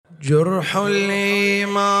جرح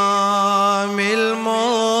الإمام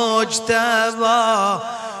المجتبى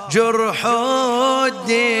جرح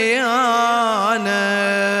الديانة،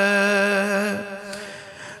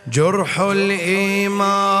 جرح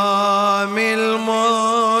الإمام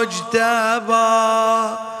المجتبى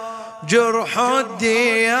جرح الديانة،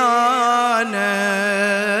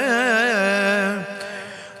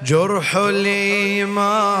 جرح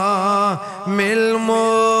الإمام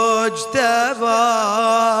المجتبى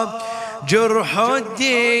جرح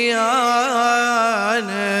الديانة،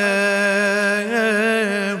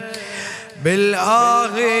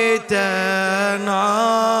 بالآه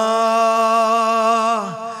تنعى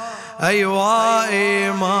أيوا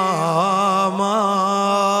إماما،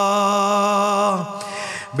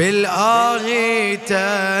 بالآه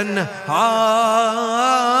تنعى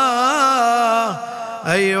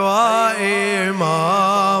أيوا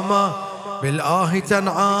إماما، بالآه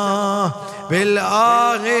تنعى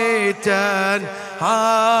بالآه تنعى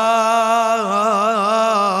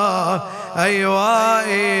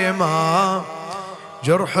أيوا إمام.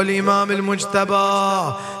 جرح الإمام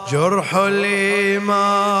المجتبى جرح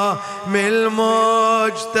الإمام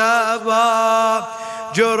المجتبى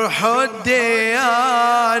جرح الديانة،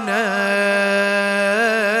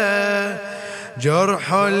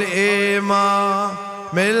 جرح الإمام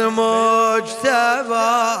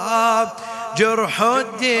المجتبى جرح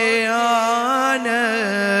الديانة،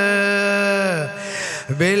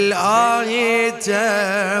 بالآه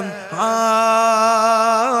تنعى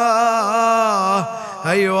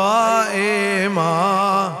أيوا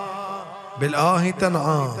إمام، بالآه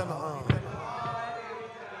تنعى.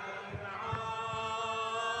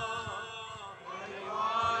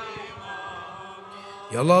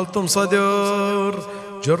 يلا الطم صدر.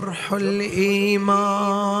 جرح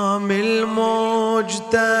الإمام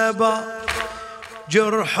المجتبى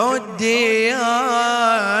جرح الديانة،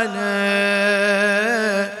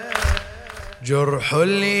 جرح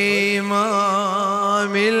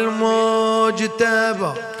الإمام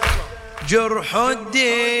المجتبى جرح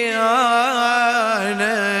الديانة،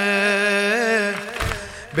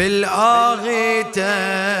 بالآه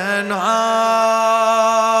تنعى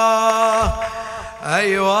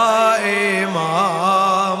أيوا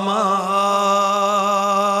إماما،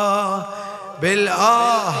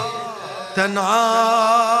 بالآه تنعى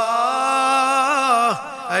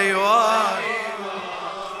أيوا.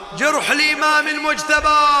 جرح الإمام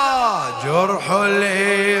المجتبى جرح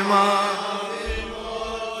الإمام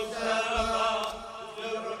المجتبى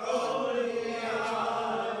جرح الديانة،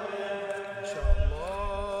 إن شاء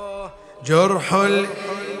الله. جرح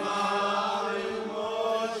الإمام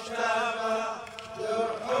المجتبى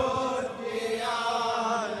جرح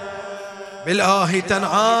الديانة، بالآه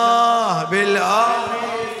تنعى بالآه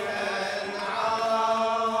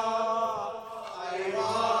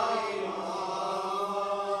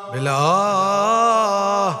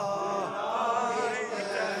بالآه.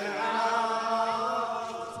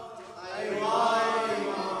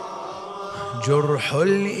 جرح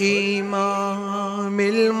الإمام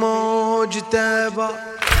المجتبى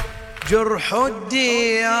جرح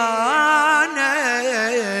الديانة،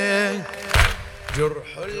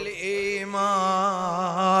 جرح الإمام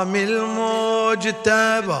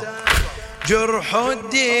المجتبى جرح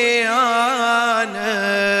الديانة،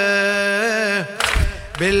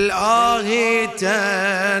 بالآه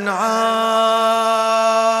تنعى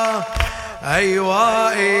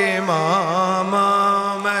أيوا إماما،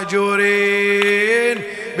 مأجورين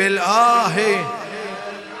بالآه.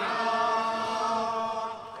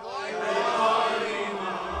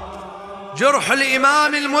 جرح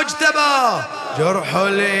الإمام المجتبى جرح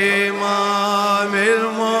الإمام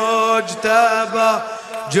المجتبى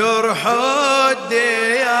جرح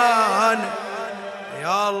الديانة،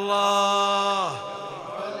 يا الله.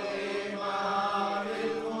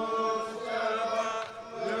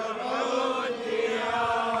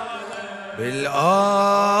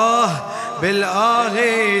 بالآه بالآه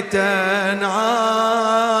تنعى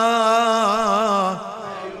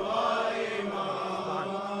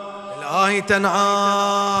بالآه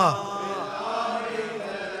تنعى.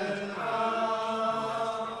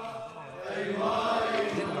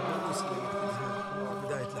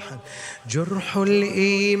 جرح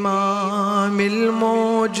الإمام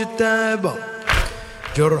المجتبى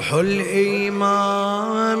جرح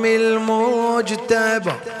الإمام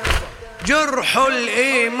المجتبى جرح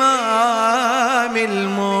الإمام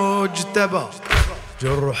المجتبى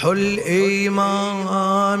جرح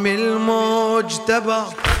الإمام المجتبى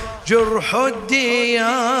جرح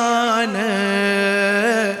الديانة،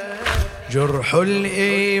 جرح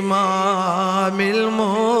الامام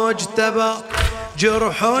المجتبى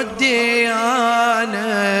جرح الديانة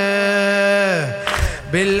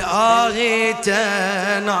بالآه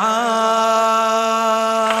تنعاه.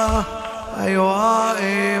 أيوا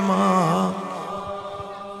إمام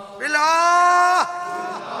بالآه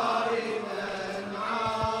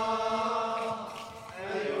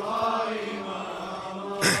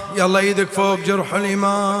يلا ايدك فوق جرح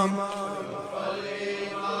الإمام.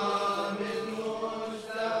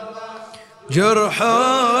 جرح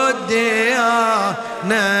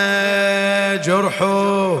الديانة جرح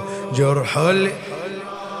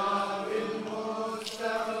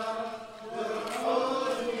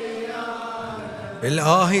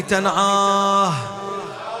بالآه تنعاه.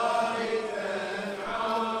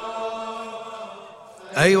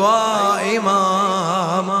 أيوا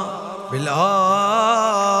إماما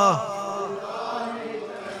بالآه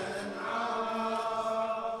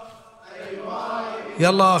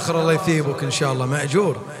يلا آخر الله يثيبك إن شاء الله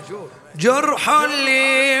مأجور. جرح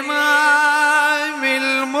الإمام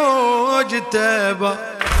المجتبى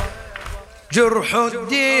جرح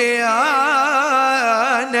الديانة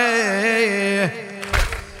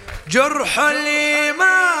جرح الإمام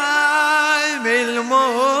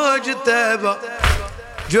المجتبى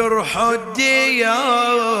جرح الديانة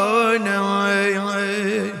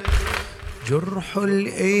جرح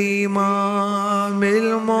الإمام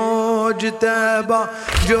المجتبى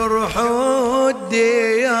جرح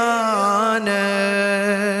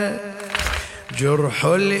الديانة جرح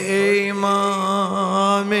الإمام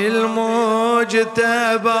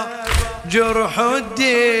المجتبى جرح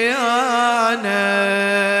الديانة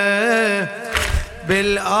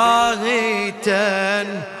بالآه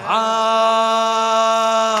تنعاه.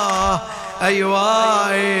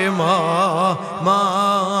 أيوا إماما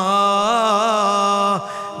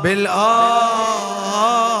بالآه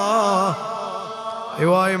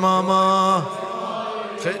أيوا إماما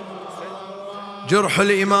جرح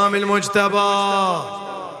الإمام المجتبى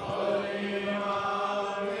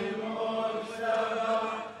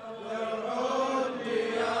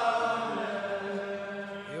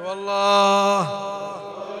اي والله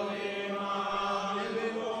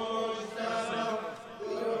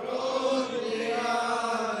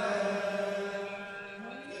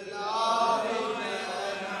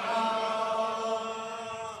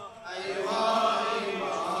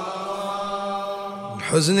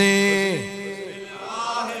حزني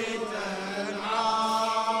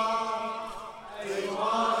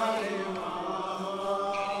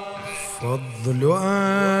فضل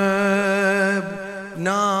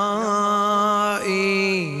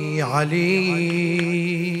أبنائي علي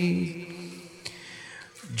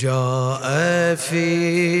جاء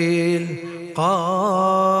في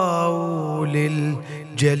القول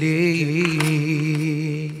الجليل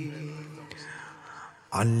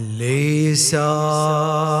عن لسان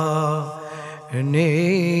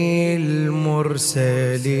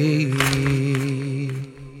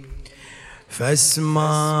المرسلين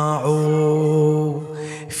فاسمعوا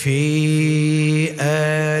في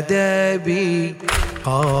أدبي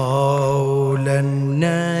قول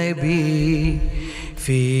النبي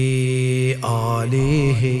في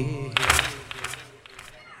آله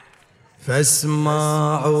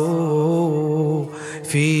فاسمعوا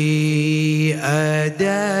في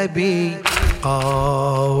أدبي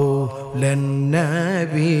قول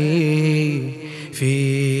النبي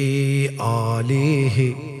في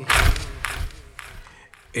آله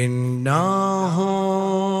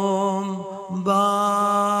إنهم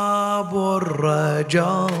باب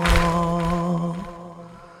الرجاء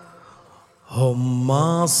هم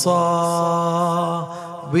مصابيح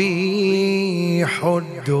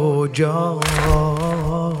الدجى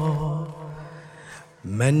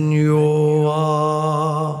من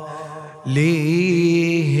يواليهم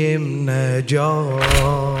نجا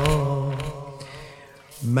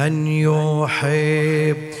من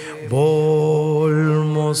يحب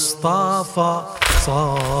المصطفى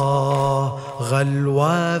صاغ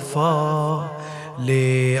الوفا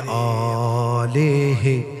لآله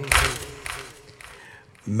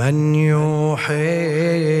من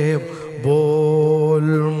يحب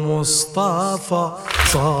المصطفى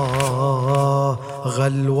صاغ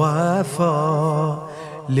الوفا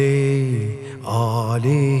لآله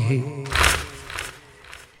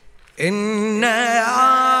إن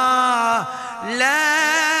على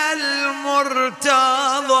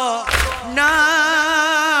المرتضى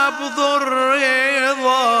نبض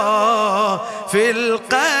الرضا في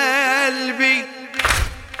القلب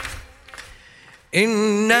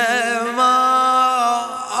إنما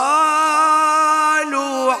آل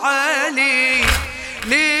علي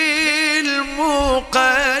للمقلي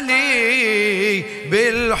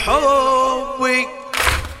بالحب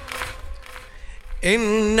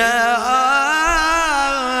إن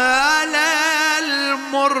آل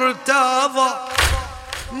المرتضى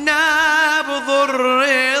نبض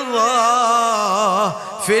الرضا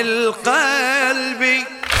في القلب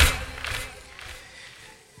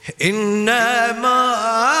إنما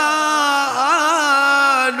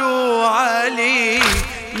آل علي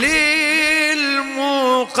للمقالي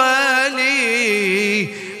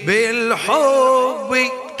بالحب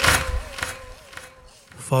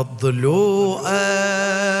فضل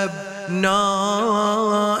أبناء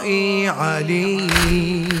علي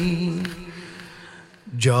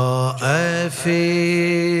جاء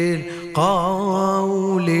في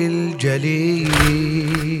القول الجليل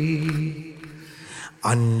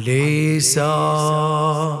عن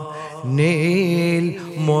لسان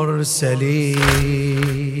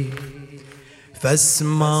المرسلين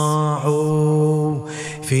فاسمعوا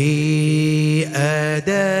في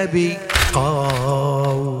أدب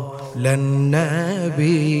قول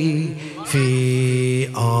النبي في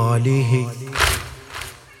آله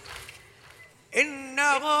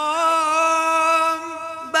إنهم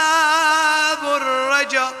باب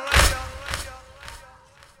الرجاء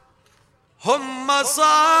هم مصابيح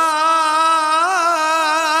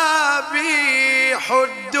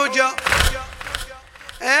الدجى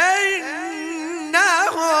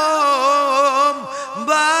إنهم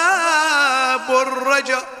باب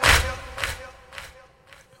الرجاء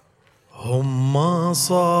هم مصابيح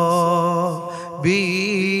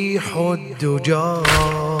الدجى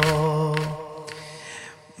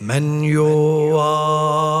من يواليهم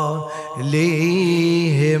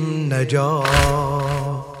نجا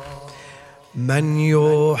من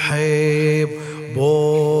يحب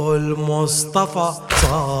المصطفى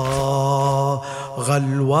صاغ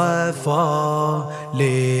الوفا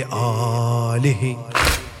لآله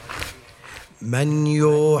من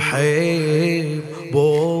يحب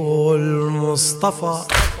المصطفى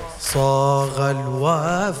صاغ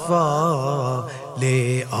الوفا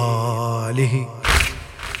لآله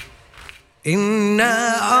إن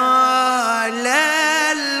آل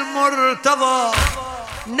المرتضى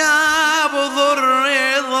نبض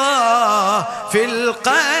الرضا في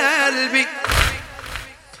القلب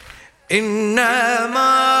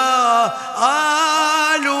إنما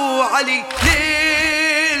آل علي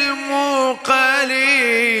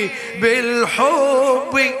للمقالي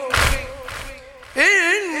بالحب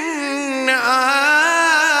إن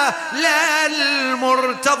آل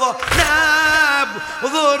المرتضى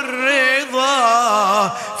نبض الرضا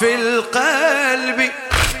في القلب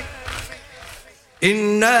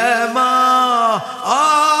إنما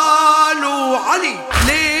آل علي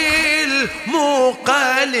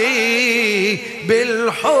للمقالي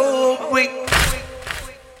بالحب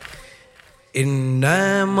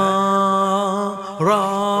إنما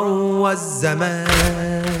روى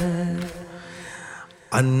الزمان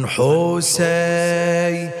عن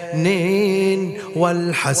حسين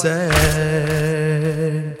والحسن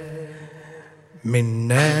من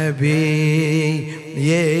نبي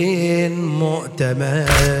مؤتمن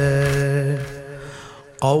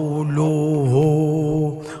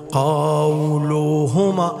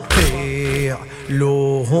قولهما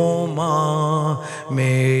فعلهما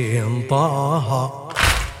من طه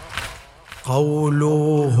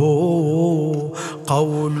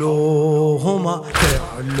قولهما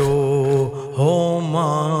فعلهما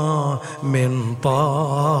من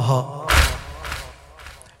طه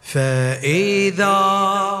فإذا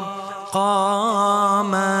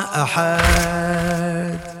قام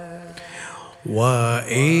أحد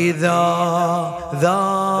وإذا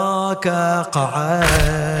ذاك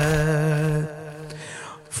قعد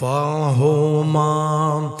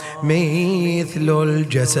فهما مثل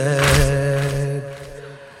الجسد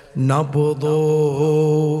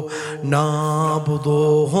نبضهما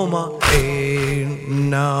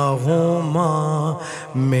إنهما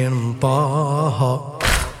من طه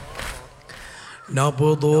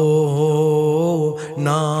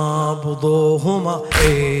نبضهما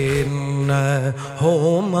إنهما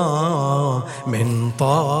من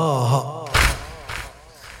طه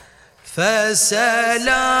فسلام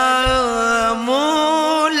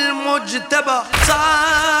المجتبى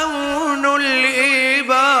صون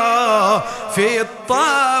الإباء في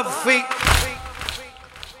الطف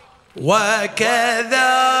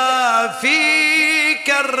وكذا في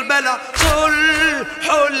كربلاء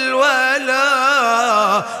صلح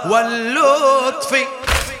الولاء واللطف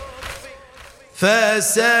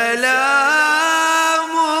فسلام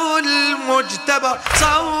المجتبى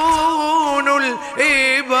صون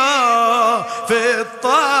الإباء في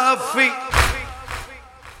الطف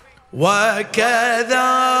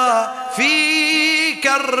وكذا في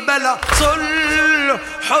كربلاء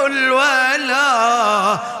صلح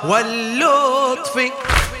الولاء واللطف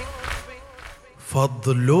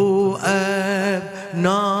فضل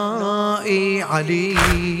أبناء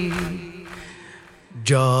علي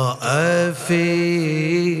جاء في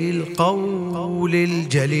القول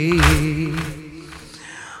الجليل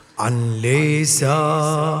عن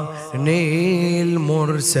لسان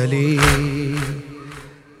المرسلين،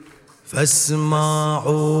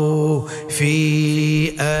 فاسمعوا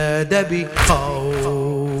في أدب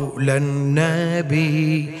قول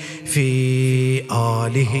النبي في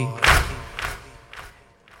آله.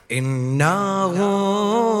 إنهم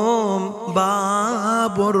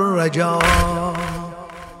باب الرجاء،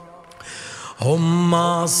 هم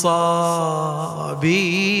مصابيح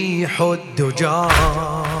الدجى،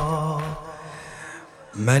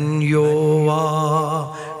 من يواليهم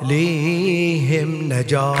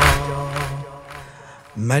نجا،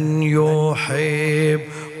 من يحب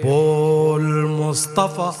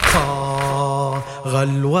المصطفى صاغ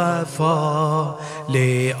الوفا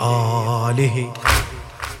لآله.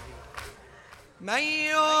 من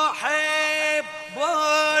يحب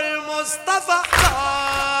المصطفى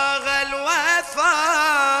صاغ الوفا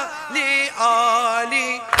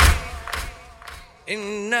لآله،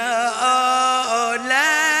 إن آل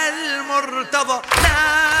المرتضى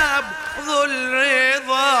نبض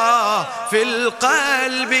الرضا في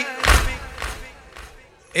القلب،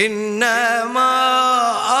 إنما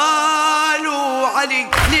آل علي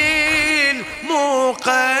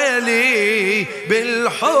للمقالي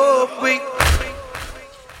بالحب،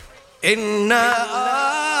 إن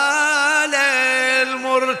آل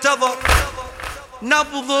المرتضى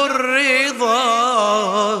نبض الرضا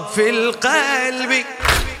في القلب،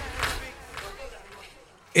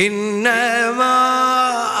 إنما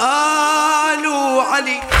آل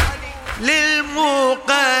علي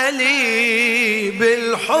للمقالي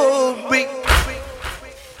بالحب،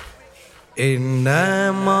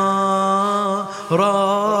 إنما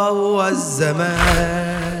روى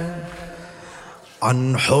الزمان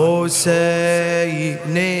عن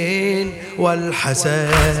حسين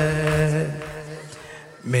والحسن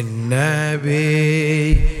من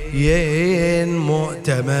نبي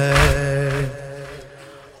مؤتمن،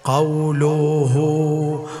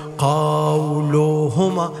 قولهما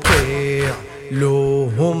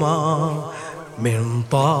فعلهما من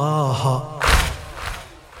طه،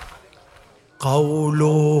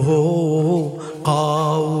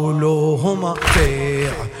 قولهما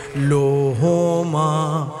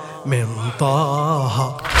فعلهما من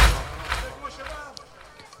طه.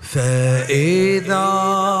 فإذا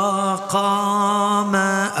قام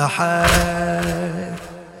أحد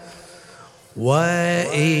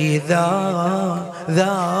وإذا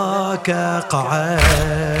ذاك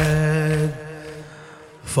قعد،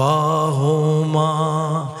 فهما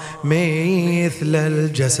مثل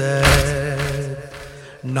الجسد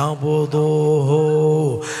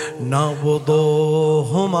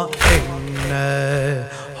نبضهما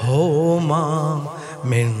إنهما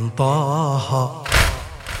من طه.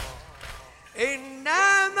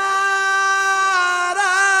 إنما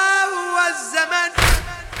روى الزمن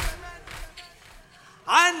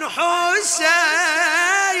عن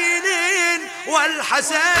حسين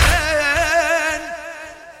والحسن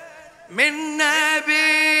من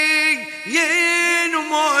نبي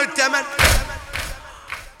مؤتمن،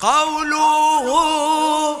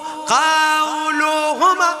 قولهما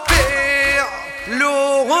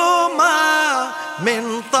فعلهما من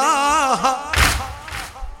طه.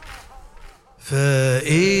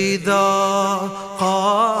 فإذا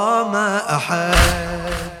قام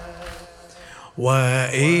أحد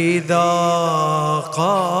وإذا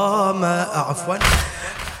قام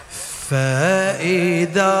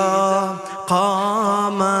فإذا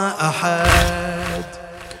قام أحد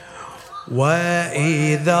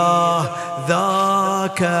وإذا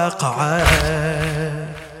ذاك قعد،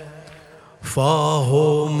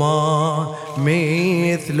 فهما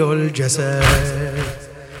مثل الجسد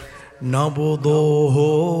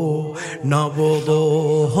نبضهما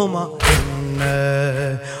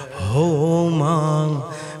إنهما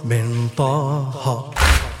من طه.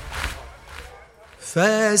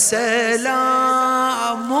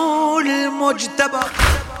 فسلام المجتبى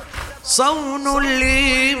صون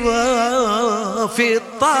اللواء في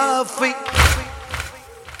الطف،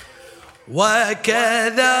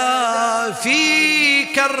 وكذا في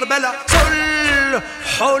كربلاء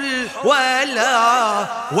صلح الولا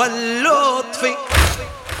واللطف.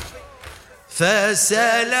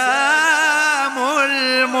 فسلام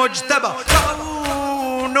المجتبى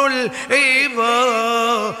صون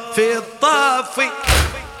اللواء في الطف،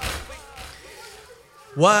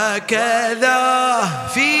 وكذا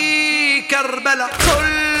في كربلاء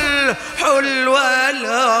صلح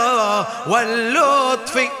الولا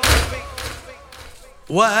واللطف.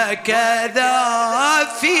 وكذا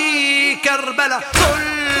في كربلاء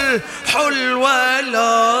صلح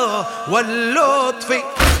الولا واللطف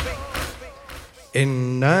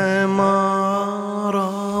إنما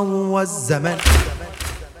روى الزمن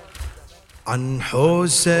عن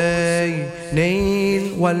حسين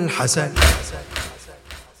والحسن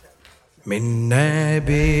من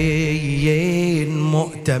نبي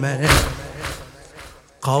مؤتمن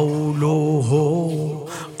قولهما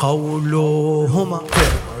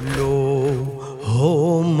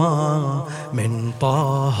من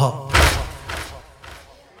طه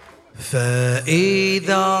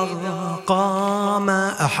فإذا قام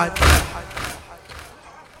أحد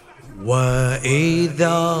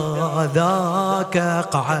وإذا ذاك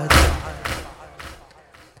قعد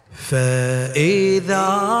فإذا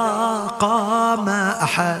قام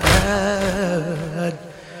أحد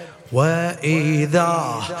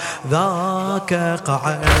وإذا ذاك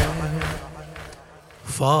قعد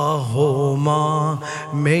فهما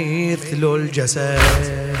مثل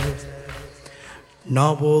الجسد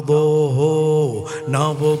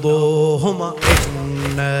نبضهما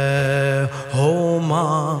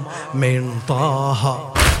إنهما من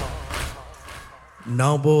طه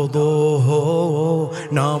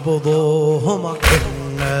نبضهما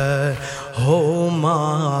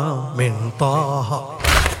إنهما من طه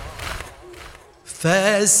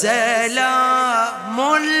فسلام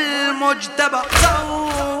المجتبى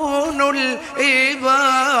صون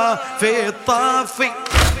الإبا في الطف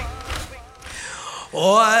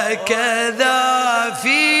وكذا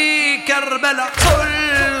في كربلاء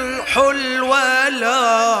صلح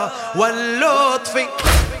الولا واللطف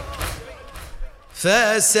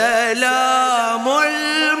فسلام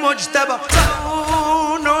المجتبى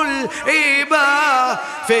صون الإبا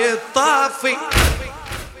في الطف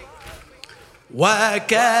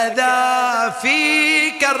وكذا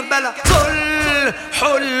في كربلاء صلح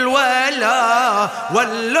الولا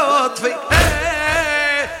واللطف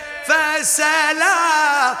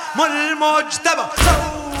فسلام المجتبى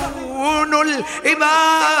صون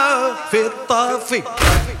الإباء في الطف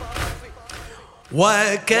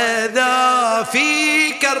وكذا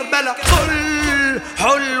في كربلاء صلح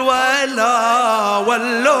الولا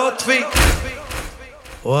واللطف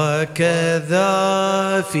وكذا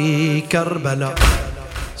في كربلاء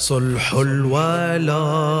صلح الولا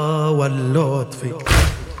واللطف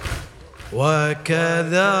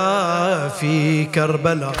وكذا في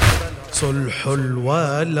كربلاء صلح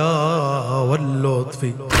الولا واللطف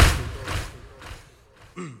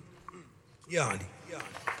يعني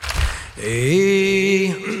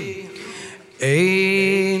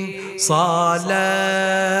إن صالحهم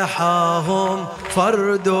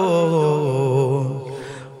فرد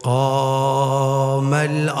قام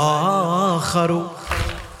الآخر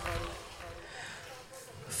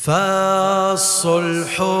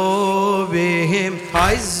فالصلح بهم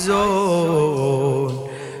عز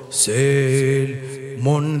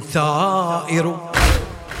سلم ثائر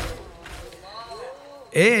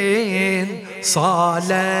إن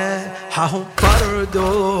صالحهم فرد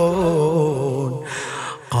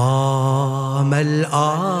قام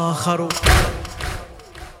الآخر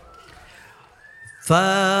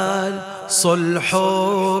فالصلح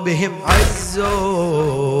بهم عز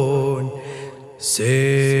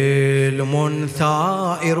سلم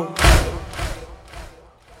ثائر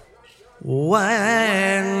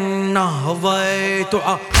والنهضة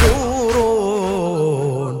عاشور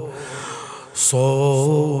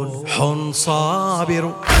صلح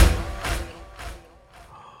صابر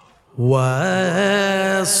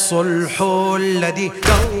والصلح الذي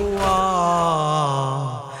كوى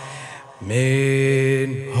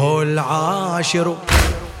منه العاشر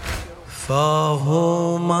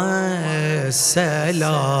فهما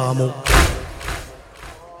السلام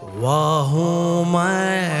وهما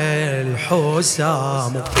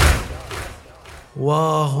الحسام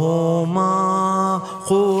وهما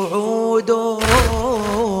قعود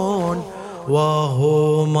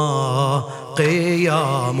وهما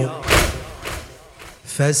قيام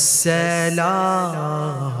فالسلام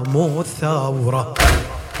ثورة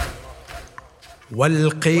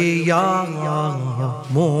والقيام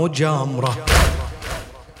جمرة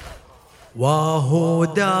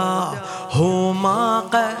وهداهما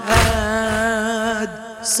قد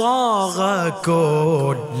صاغ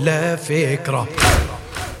كل فكرة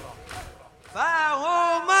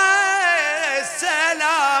فهما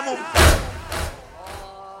السلام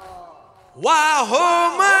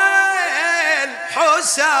وهما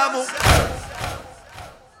الحسام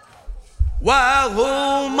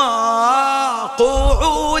وهما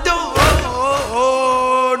قعود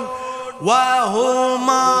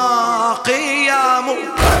وهما قيام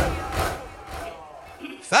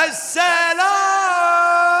فالسلام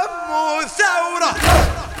ثورة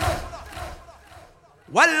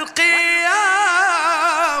والقيام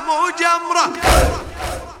جمرة.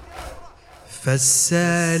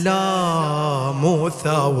 فالسلام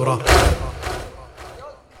ثورة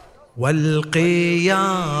والقيام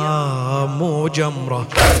جمرة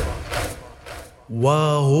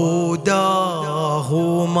وهداه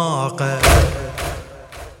ما قد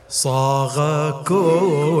صاغ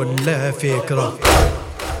كل فكرة.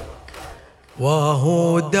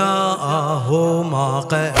 وهداه ما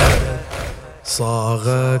قد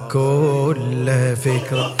صاغ كل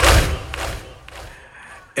فكرة.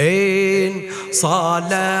 إن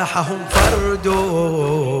صالحهم فرد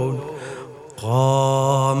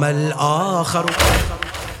قام الآخر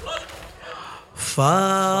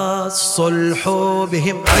فالصلح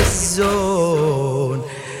بهم عز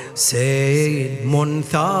سلم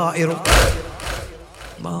ثائر.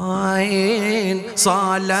 ما إن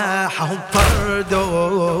صالحهم فرد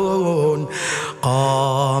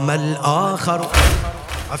قام الآخر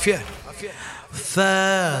عافية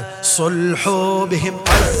فالصلح بهم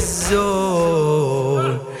عز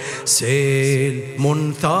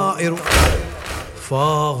سلم ثائر.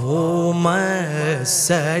 فهما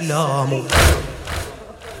السلام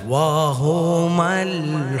وهما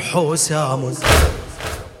الحسام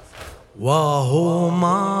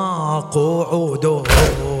وهما قعود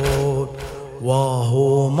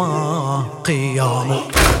وهما قيام.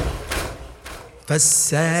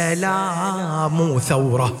 فالسلام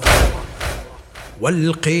ثورة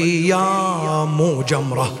والقيام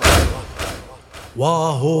جمرة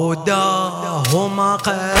وهداهما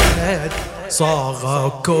قد صاغ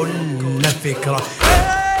كل فكرة.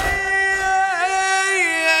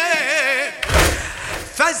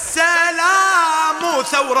 فالسلام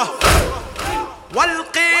ثورة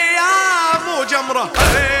والقيام جمرة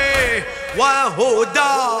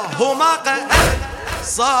وهداهما قد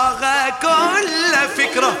صاغ كل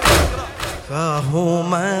فكرة.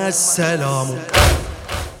 فهما السلام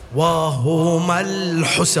وهما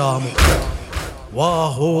الحسام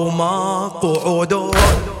وهما قعود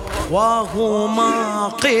وهما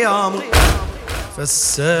قيام.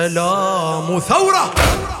 فالسلام ثورة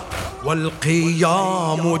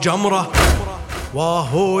والقيام جمرة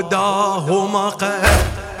وهداهما قد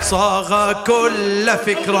صاغ كل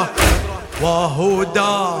فكرة.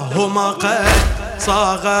 وهداهما قد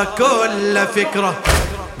صاغ كل فكرة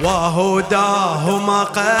وهداهما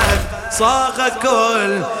قد صاغ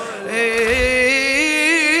كل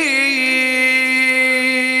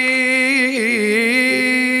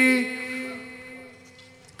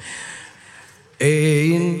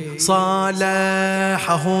إن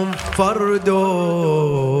صالحهم فرد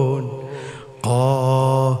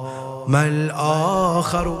قام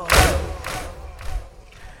الآخر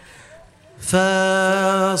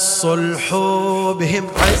فالصلح بهم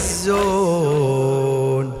عز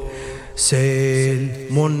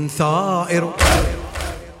سلم ثائر.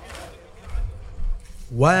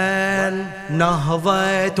 والنهضة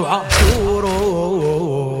عاشور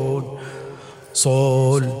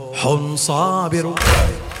صلح صابر.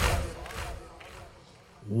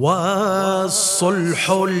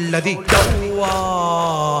 والصلح الذي دوى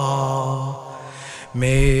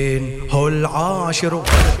منه العاشر.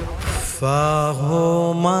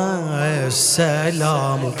 فهما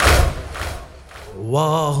السلام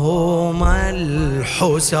وهما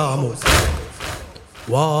الحسام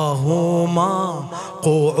وهما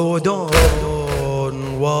قعود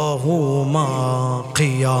وهما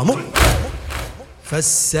قيام.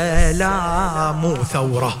 فالسلام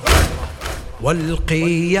ثورة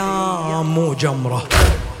والقيام جمرة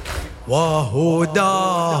وهداهما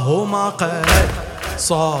قد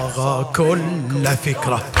صاغ كل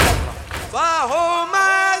فكرة. فهما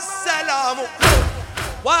السلام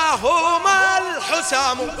وهما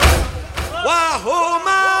الحسام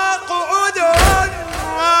وهما قعود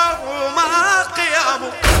وهما قيام.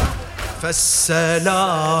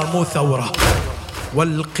 فالسلام ثورة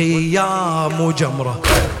والقيام جمرة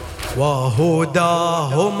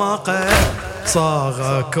وهداهما قد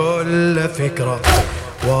صاغ كل فكرة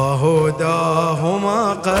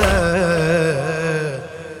وهداهما قد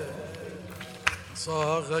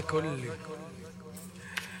صاغ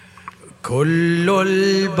كل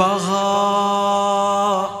البهاء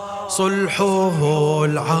صلحه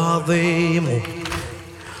العظيم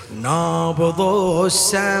نابض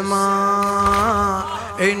السماء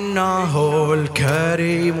إنه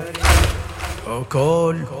الكريم.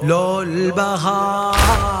 كل البهاء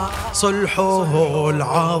صلحه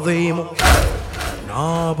العظيم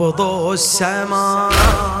نابض السماء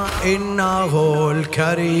إنه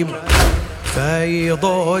الكريم. فيض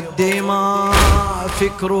الدماء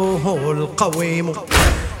فكره القويم،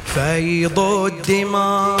 فيض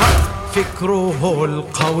الدماء فكره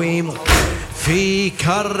القويم، في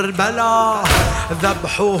كربلاء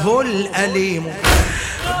ذبحه الأليم،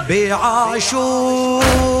 بعاشور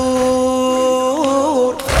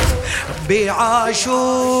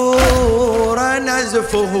بعاشور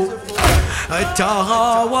نزفه،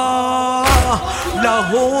 تهاوى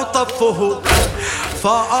له طفه،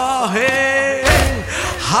 فآه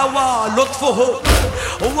هوى لطفه،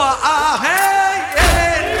 وآه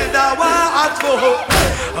دوا عطفه،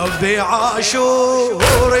 بعاشور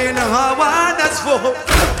هوى نزفه،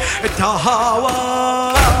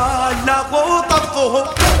 تهاوى له طفه،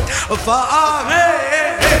 فآه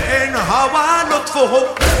هوى لطفه،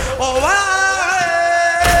 وآه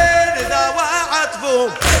دوا عطفه،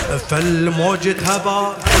 فالمجتبى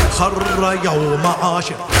خر يوم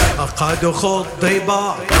عاشر قد خضب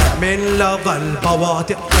من لظى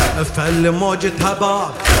البواتر، فالمجتبى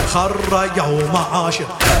خر يوم عاشر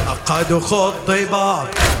قد خضب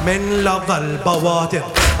من لظى البواتر،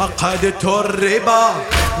 قد ترب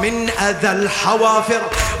من أذى الحوافر،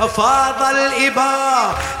 فاض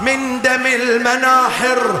الإباء من دم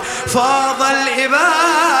المناحر، فاض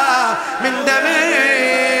الإباء من دم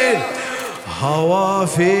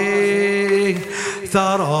هوافي،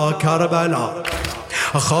 ثرى كربلاء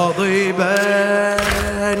خضيبا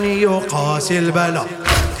يقاسي البلاء،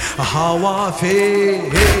 هوى في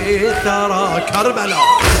ثرى كربلاء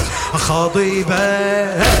خضيبا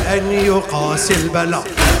يقاسي البلاء،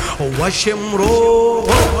 وشمر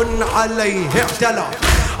عليه اعتلى،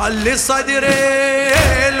 لصدر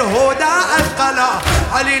الهدى أثقلا،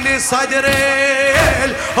 علي لصدر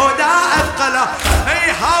الهدى أثقلا،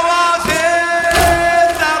 اي هوى في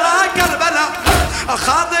ثرى كربلاء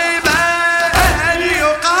خضيبا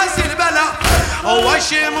يقاسي البلاء،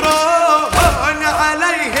 وشمر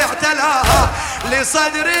عليه اعتلى،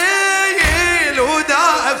 لصدري الهدى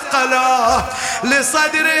أثقلا،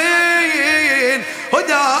 لصدري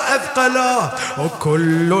الهدى أثقلا،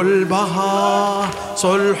 وكل البهاء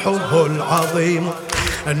صلحه العظيم،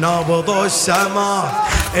 نبض السماء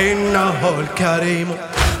إنه الكريم،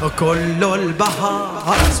 كل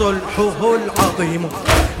البهاء صلحه العظيم،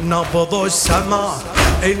 نبض السماء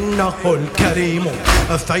إنه الكريم،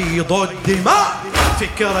 فيض الدماء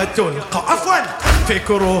عفوا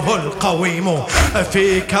فكره القويم،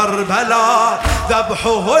 في كربلاء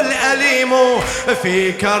ذبحه الأليم،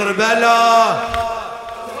 في كربلاء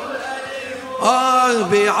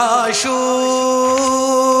بعاشور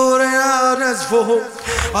نزفه،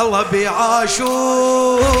 الله بعاشور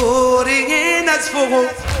نزفه،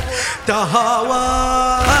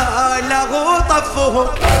 تهاوى له طفه،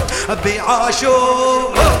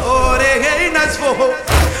 بعاشور نزفه،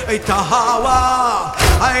 تهاوى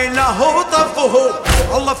له طفه،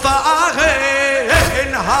 الله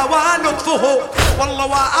فآهن هوى لطفه، والله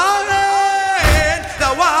وآهن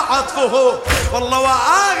ذوى عطفه، والله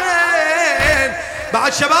وآهن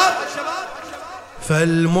بعد شباب.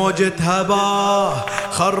 فالمجتبى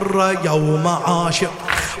خر يوم عاشر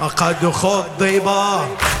قد خضبا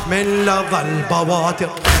من لظى البواتر،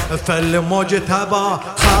 فالمجتبى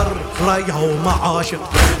خر يوم عاشر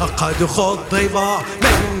قد خضبا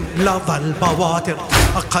من لظى البواتر،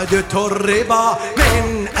 قد تربا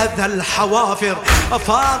من أذى الحوافر،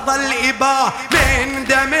 فاض الإباء من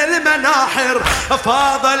دم المناحر،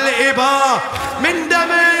 فاض الإباء من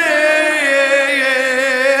دم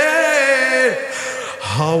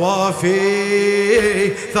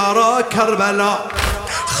هوافي، ثرى كربلاء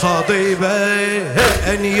خضيبا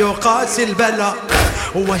أن يقاسي البلاء،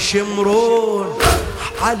 وشمرون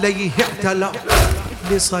عليه اعتلى،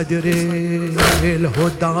 لصدر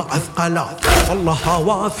الهدى أثقلا، والله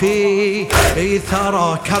هوافي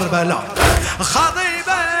ثرى كربلاء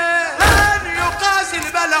خضيبا أن يقاسي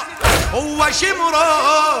البلاء،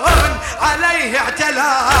 وشمرون عليه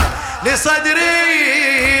اعتلى، لصدر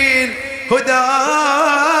الهدى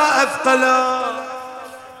أثقلا.